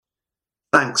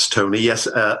Thanks, Tony. Yes,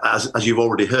 as you've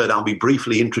already heard, I'll be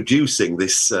briefly introducing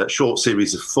this short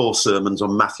series of 4 sermons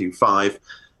on Matthew 5.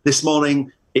 This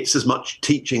morning, it's as much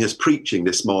teaching as preaching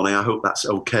this morning. I hope that's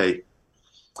okay.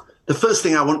 The first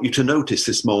thing I want you to notice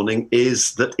this morning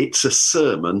is that it's a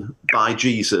sermon by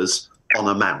Jesus on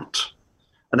a mount.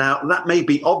 Now, that may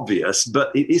be obvious,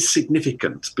 but it is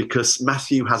significant because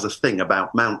Matthew has a thing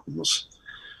about mountains.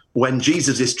 When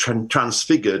Jesus is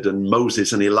transfigured and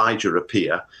Moses and Elijah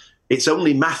appear, it's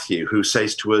only Matthew who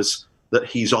says to us that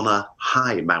he's on a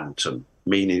high mountain,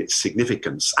 meaning its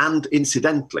significance. And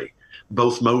incidentally,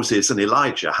 both Moses and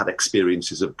Elijah had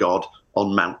experiences of God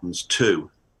on mountains too.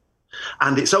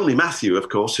 And it's only Matthew, of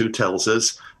course, who tells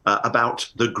us about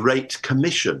the Great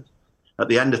Commission at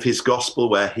the end of his gospel,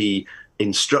 where he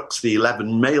instructs the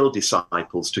 11 male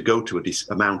disciples to go to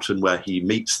a mountain where he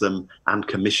meets them and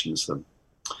commissions them.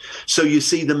 So you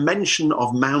see, the mention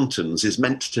of mountains is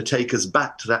meant to take us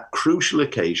back to that crucial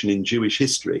occasion in Jewish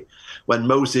history when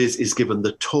Moses is given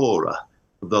the Torah,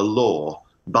 the law,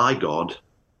 by God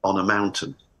on a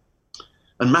mountain.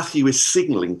 And Matthew is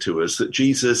signaling to us that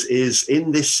Jesus is,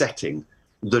 in this setting,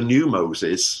 the new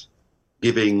Moses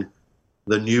giving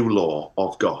the new law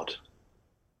of God.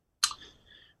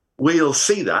 We'll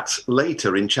see that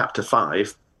later in chapter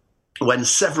 5, when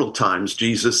several times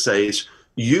Jesus says,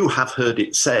 "You have heard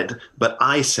it said, but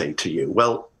I say to you."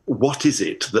 Well, what is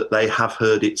it that they have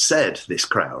heard it said, this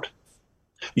crowd?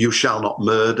 You shall not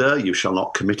murder, you shall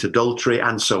not commit adultery,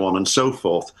 and so on and so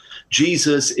forth.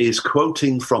 Jesus is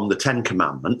quoting from the 10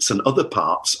 Commandments and other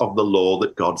parts of the law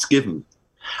that God's given.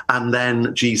 And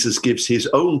then Jesus gives his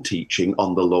own teaching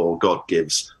on the law God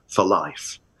gives for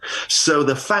life. So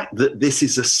the fact that this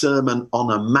is a sermon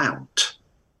on a mount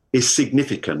is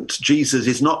significant. Jesus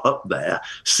is not up there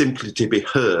simply to be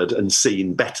heard and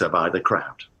seen better by the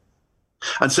crowd.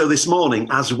 And so this morning,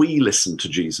 as we listen to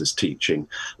Jesus' teaching,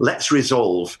 let's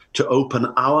resolve to open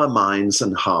our minds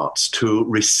and hearts to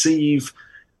receive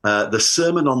the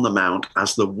Sermon on the Mount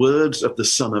as the words of the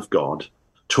Son of God,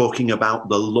 talking about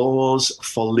the laws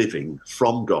for living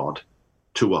from God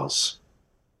to us.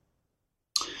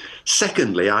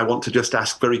 Secondly, I want to just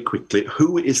ask very quickly,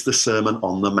 who is the Sermon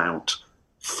on the Mount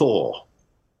for?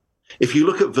 If you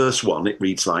look at verse 1, it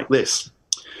reads like this.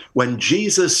 When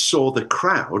Jesus saw the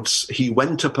crowds, he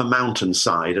went up a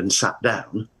mountainside and sat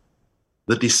down.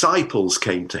 The disciples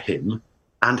came to him,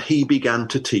 and he began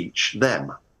to teach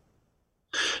them.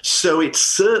 So it's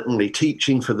certainly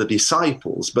teaching for the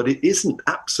disciples, but it isn't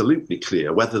absolutely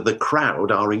clear whether the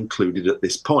crowd are included at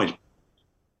this point.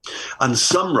 And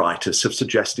some writers have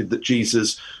suggested that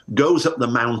Jesus goes up the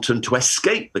mountain to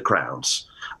escape the crowds,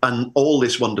 and all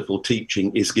this wonderful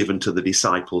teaching is given to the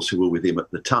disciples who were with him at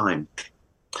the time.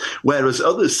 Whereas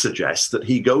others suggest that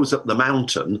he goes up the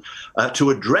mountain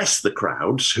to address the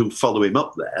crowds who follow him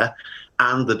up there,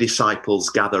 and the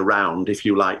disciples gather round, if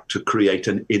you like, to create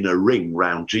an inner ring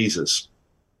round Jesus.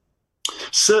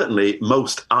 Certainly,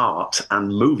 most art and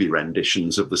movie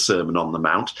renditions of the Sermon on the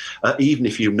Mount, even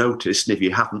if you noticed, and if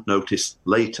you haven't noticed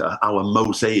later, our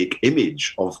mosaic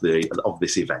image of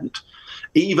this event,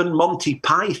 even Monty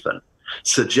Python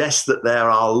suggests that there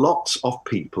are lots of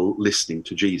people listening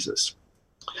to Jesus.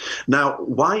 Now,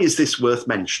 why is this worth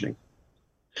mentioning?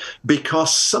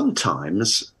 Because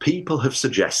sometimes people have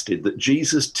suggested that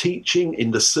Jesus' teaching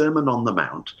in the Sermon on the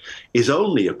Mount is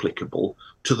only applicable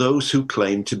to those who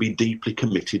claim to be deeply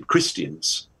committed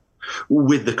Christians,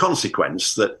 with the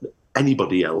consequence that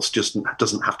anybody else just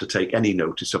doesn't have to take any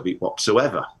notice of it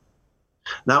whatsoever.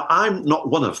 Now, I'm not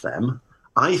one of them.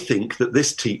 I think that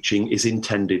this teaching is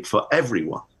intended for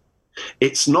everyone.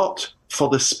 It's not for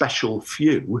the special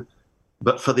few,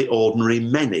 but for the ordinary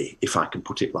many, if I can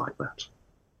put it like that.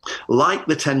 Like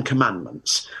the 10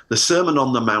 Commandments, the Sermon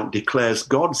on the Mount declares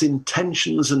God's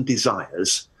intentions and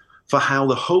desires for how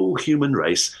the whole human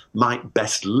race might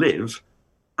best live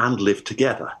and live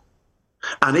together.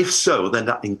 And if so, then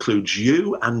that includes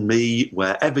you and me,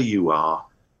 wherever you are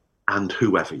and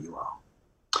whoever you are.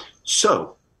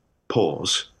 So,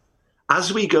 pause.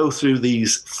 As we go through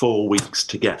these 4 weeks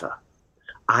together,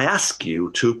 I ask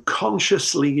you to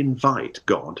consciously invite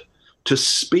God to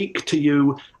speak to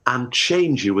you and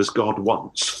change you as God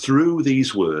wants through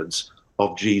these words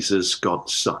of Jesus,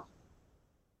 God's Son.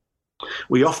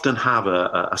 We often have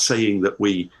a saying that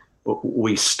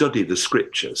we study the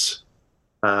scriptures.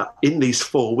 In these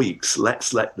 4 weeks,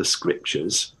 let's let the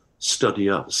scriptures study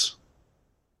us.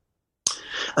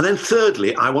 And then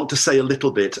thirdly, I want to say a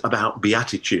little bit about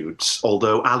Beatitudes,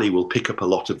 although Ali will pick up a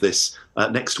lot of this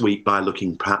next week by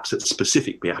looking perhaps at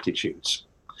specific Beatitudes.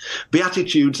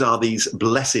 Beatitudes are these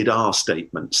blessed are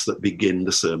statements that begin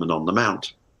the Sermon on the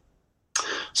Mount.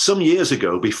 Some years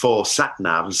ago, before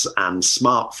sat-navs and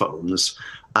smartphones,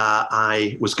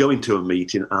 I was going to a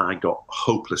meeting and I got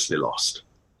hopelessly lost.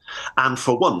 And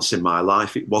for once in my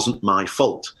life, it wasn't my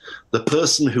fault. The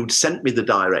person who'd sent me the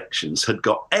directions had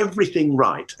got everything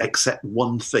right except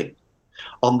one thing.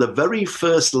 On the very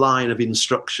first line of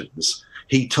instructions,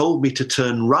 he told me to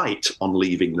turn right on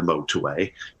leaving the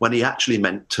motorway when he actually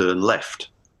meant turn left.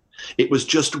 It was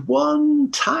just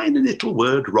one tiny little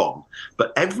word wrong,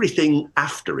 but everything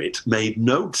after it made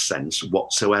no sense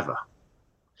whatsoever.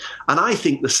 And I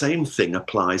think the same thing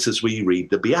applies as we read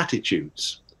the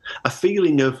Beatitudes. A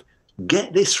feeling of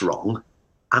get this wrong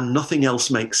and nothing else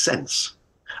makes sense.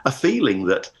 A feeling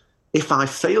that if I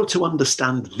fail to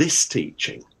understand this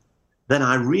teaching, then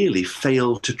I really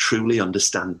fail to truly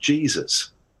understand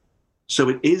Jesus. So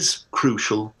it is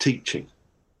crucial teaching.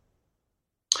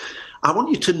 I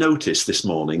want you to notice this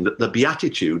morning that the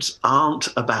Beatitudes aren't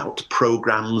about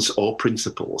programs or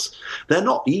principles. They're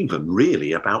not even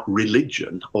really about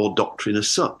religion or doctrine as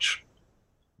such.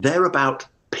 They're about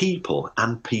people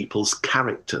and people's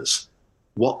characters,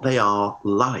 what they are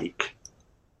like.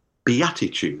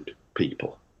 Beatitude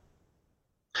people.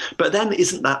 But then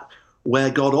isn't that where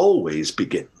God always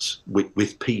begins,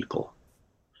 with people?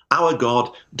 Our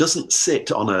God doesn't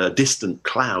sit on a distant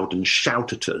cloud and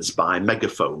shout at us by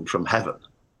megaphone from heaven.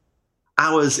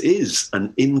 Ours is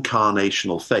an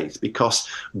incarnational faith because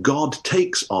God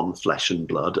takes on flesh and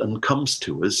blood and comes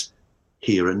to us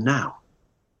here and now.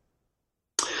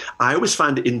 I always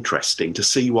find it interesting to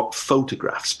see what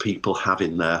photographs people have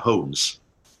in their homes.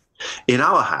 In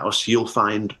our house, you'll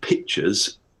find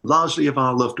pictures largely of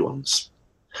our loved ones.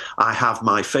 I have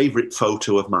my favourite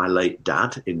photo of my late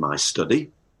dad in my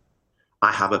study.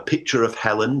 I have a picture of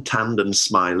Helen, tanned and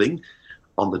smiling,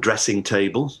 on the dressing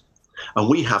table. And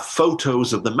we have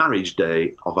photos of the marriage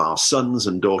day of our sons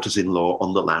and daughters-in-law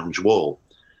on the lounge wall.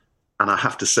 And I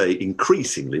have to say,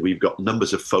 increasingly, we've got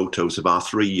numbers of photos of our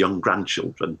 3 young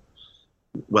grandchildren.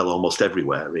 Well, almost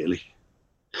everywhere, really.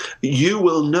 You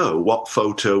will know what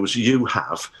photos you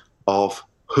have of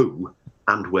who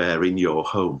and where in your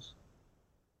home.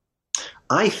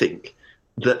 I think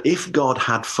that if God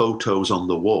had photos on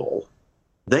the wall,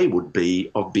 they would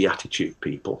be of Beatitude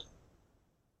people.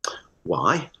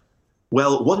 Why?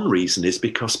 Well, one reason is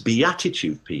because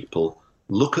Beatitude people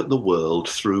look at the world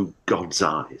through God's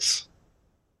eyes.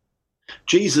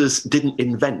 Jesus didn't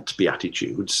invent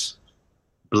Beatitudes.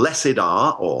 Blessed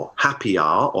are, or happy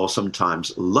are, or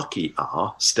sometimes lucky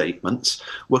are statements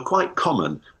were quite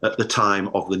common at the time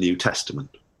of the New Testament.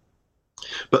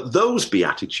 But those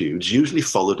Beatitudes usually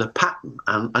followed a pattern,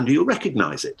 and you'll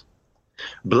recognize it.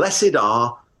 Blessed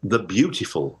are the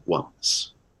beautiful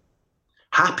ones.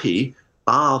 Happy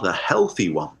are the healthy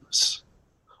ones.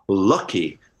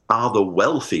 Lucky are the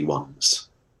wealthy ones,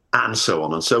 and so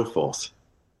on and so forth.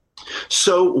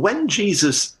 So when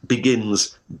Jesus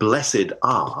begins, blessed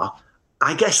are,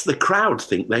 I guess the crowd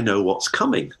think they know what's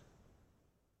coming.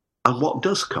 And what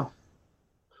does come?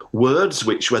 Words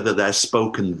which, whether they're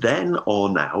spoken then or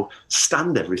now,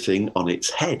 stand everything on its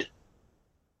head.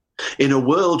 In a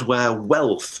world where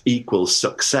wealth equals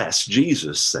success,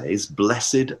 Jesus says,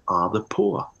 blessed are the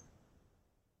poor.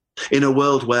 In a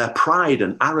world where pride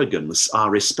and arrogance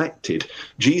are respected,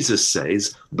 Jesus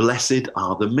says, blessed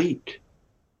are the meek.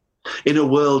 In a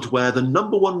world where the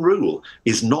number one rule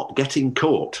is not getting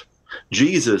caught,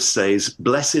 Jesus says,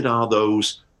 blessed are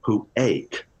those who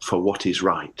ache for what is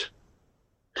right.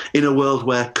 In a world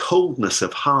where coldness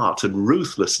of heart and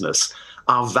ruthlessness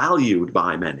are valued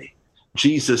by many,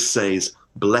 Jesus says,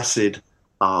 blessed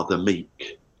are the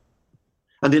meek.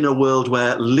 And in a world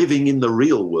where living in the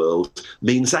real world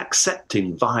means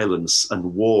accepting violence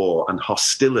and war and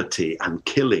hostility and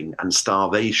killing and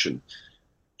starvation,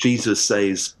 Jesus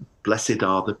says, blessed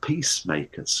are the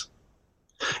peacemakers.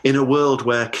 In a world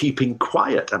where keeping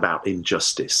quiet about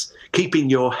injustice, keeping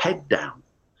your head down,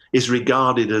 is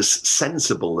regarded as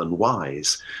sensible and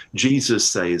wise, Jesus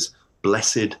says,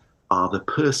 blessed are the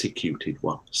persecuted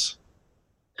ones.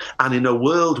 And in a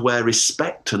world where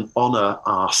respect and honour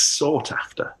are sought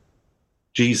after,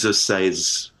 Jesus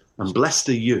says, and blessed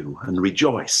are you, and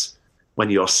rejoice when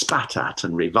you're spat at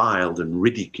and reviled and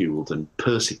ridiculed and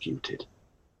persecuted.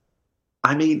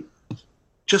 I mean,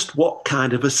 just what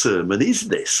kind of a sermon is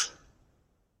this?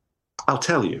 I'll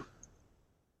tell you.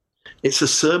 It's a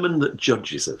sermon that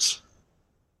judges us.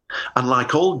 And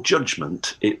like all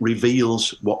judgment, it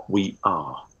reveals what we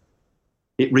are.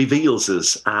 It reveals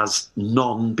us as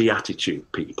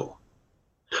non-beatitude people.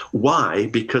 Why?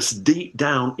 Because deep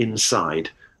down inside,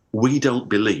 we don't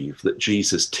believe that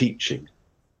Jesus' teaching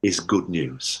is good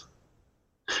news.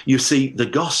 You see, the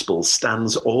gospel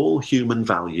stands all human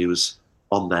values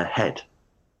on their head.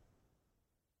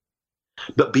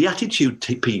 But beatitude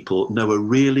people know a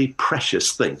really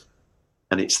precious thing,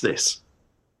 and it's this.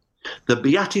 The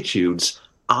Beatitudes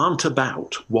aren't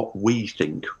about what we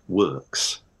think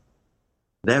works.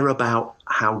 They're about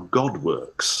how God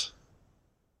works.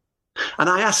 And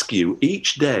I ask you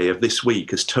each day of this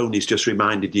week, as Tony's just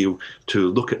reminded you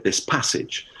to look at this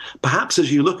passage, perhaps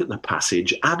as you look at the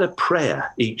passage, add a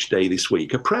prayer each day this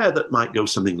week, a prayer that might go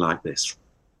something like this.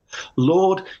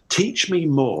 Lord, teach me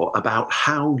more about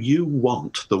how you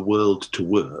want the world to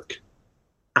work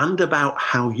and about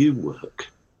how you work,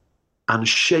 and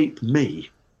shape me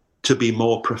to be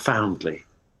more profoundly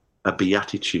a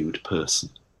beatitude person.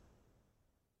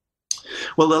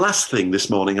 Well, the last thing this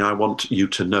morning I want you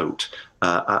to note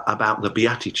about the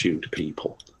beatitude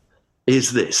people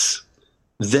is this.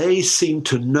 They seem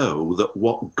to know that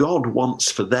what God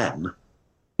wants for them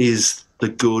is the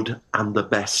good and the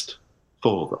best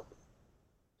for them.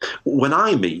 When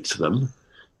I meet them,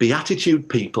 beatitude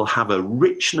people have a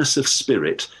richness of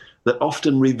spirit that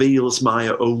often reveals my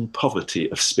own poverty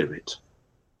of spirit.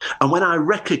 And when I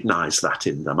recognize that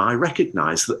in them, I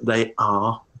recognize that they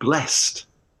are blessed.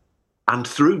 And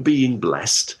through being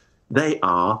blessed, they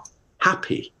are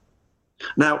happy.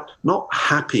 Now, not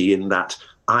happy in that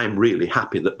I'm really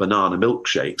happy that banana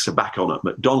milkshakes are back on at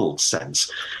McDonald's sense.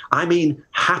 I mean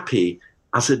happy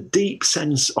as a deep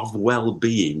sense of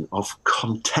well-being, of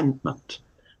contentment,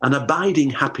 an abiding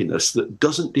happiness that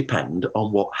doesn't depend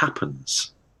on what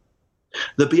happens.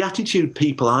 The beatitude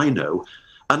people I know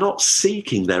are not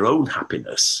seeking their own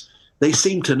happiness. They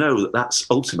seem to know that that's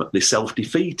ultimately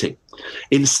self-defeating.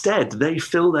 Instead, they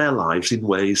fill their lives in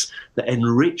ways that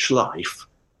enrich life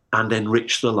and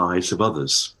enrich the lives of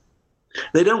others.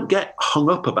 They don't get hung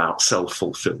up about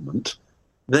self-fulfillment.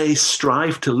 They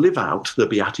strive to live out the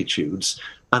Beatitudes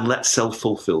and let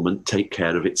self-fulfillment take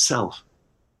care of itself.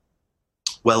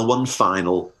 Well, one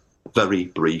final, very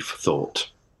brief thought.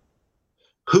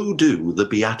 Who do the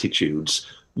Beatitudes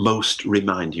most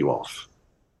remind you of?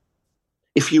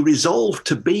 If you resolve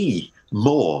to be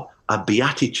more a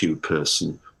beatitude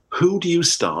person, who do you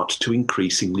start to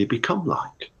increasingly become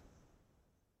like?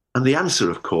 And the answer,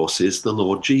 of course, is the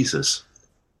Lord Jesus.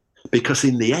 Because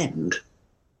in the end,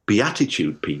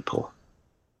 beatitude people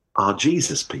are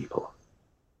Jesus people.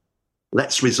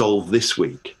 Let's resolve this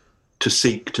week to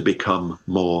seek to become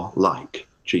more like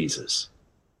Jesus.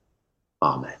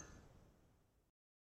 Amen.